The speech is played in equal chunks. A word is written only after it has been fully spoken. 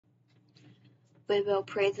we will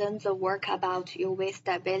present the work about UV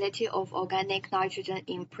stability of organic nitrogen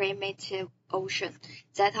in primitive ocean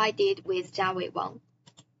that I did with Jiawei Wang.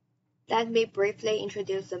 Let me briefly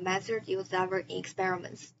introduce the method used in our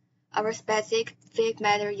experiments. Our specific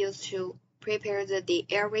method used to prepare the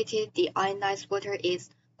deaerated deionized water is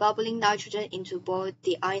bubbling nitrogen into boiled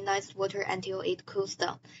deionized water until it cools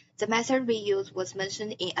down. The method we used was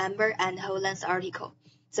mentioned in Amber and Holland's article.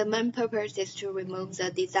 The main purpose is to remove the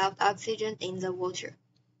dissolved oxygen in the water.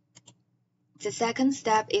 The second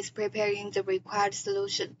step is preparing the required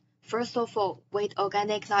solution. First of all, wet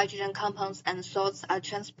organic nitrogen compounds and salts are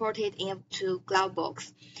transported into glove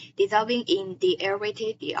box, dissolving in the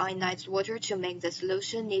aerated deionized water to make the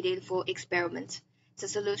solution needed for experiment. The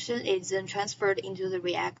solution is then transferred into the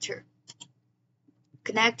reactor.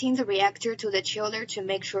 Connecting the reactor to the chiller to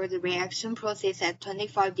make sure the reaction proceeds at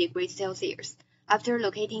 25 degrees Celsius. After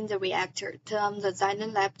locating the reactor, turn on the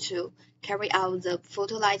Xenon lab to carry out the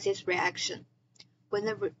photolysis reaction. When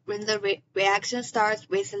the reaction starts,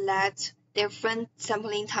 we select different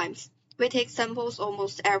sampling times. We take samples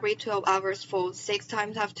almost every 12 hours for 6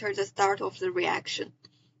 times after the start of the reaction.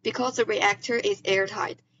 Because the reactor is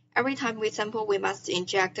airtight, every time we sample, we must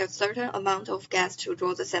inject a certain amount of gas to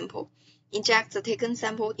draw the sample. Inject the taken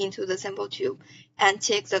sample into the sample tube and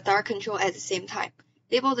check the dark control at the same time.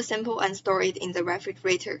 Label the sample and store it in the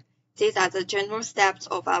refrigerator. These are the general steps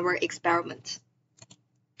of our experiment.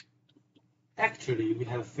 Actually, we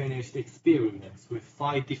have finished experiments with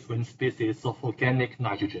 5 different species of organic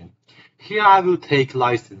nitrogen. Here I will take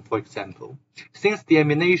lysine, for example. Since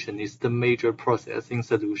deamination is the major process in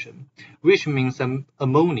solution, which means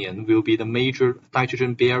ammonia will be the major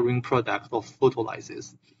nitrogen-bearing product of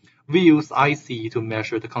photolysis. We use IC to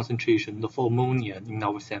measure the concentration of ammonia in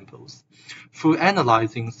our samples. Through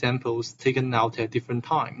analyzing samples taken out at different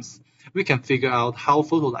times, we can figure out how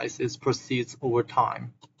photolysis proceeds over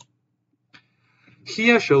time.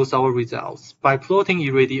 Here shows our results. By plotting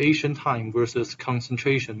irradiation time versus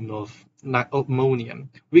concentration of ammonia,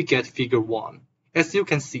 we get figure 1. As you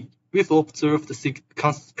can see, we've observed a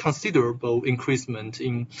considerable increasement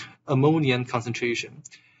in ammonia concentration,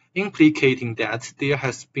 implicating that there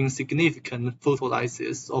has been significant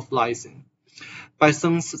photolysis of lysine. By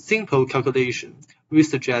some simple calculation, we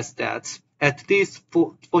suggest that at least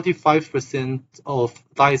 45% of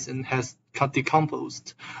lysine has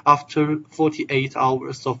decomposed after 48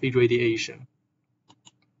 hours of irradiation.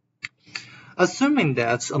 Assuming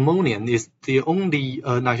that ammonia is the only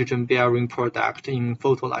nitrogen-bearing product in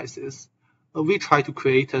photolysis, we try to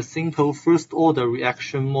create a simple first-order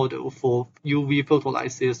reaction model for UV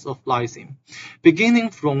photolysis of lysine.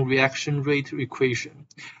 Beginning from reaction rate equation,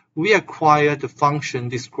 we acquire the function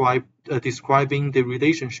describing the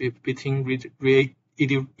relationship between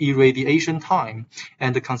irradiation time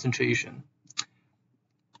and the concentration.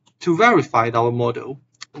 To verify our model,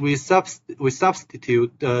 we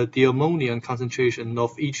substitute the ammonia concentration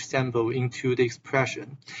of each sample into the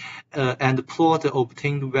expression and plot the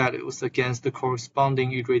obtained values against the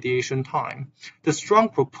corresponding irradiation time. The strong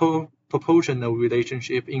proportional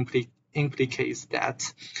relationship implicates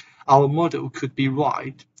that our model could be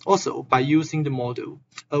right. Also, by using the model,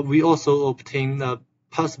 we also obtain a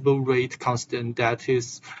possible rate constant that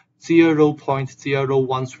is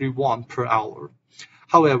 0.0131 per hour.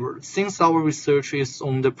 However, since our research is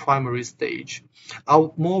on the primary stage,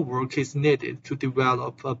 more work is needed to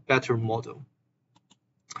develop a better model.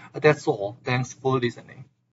 That's all. Thanks for listening.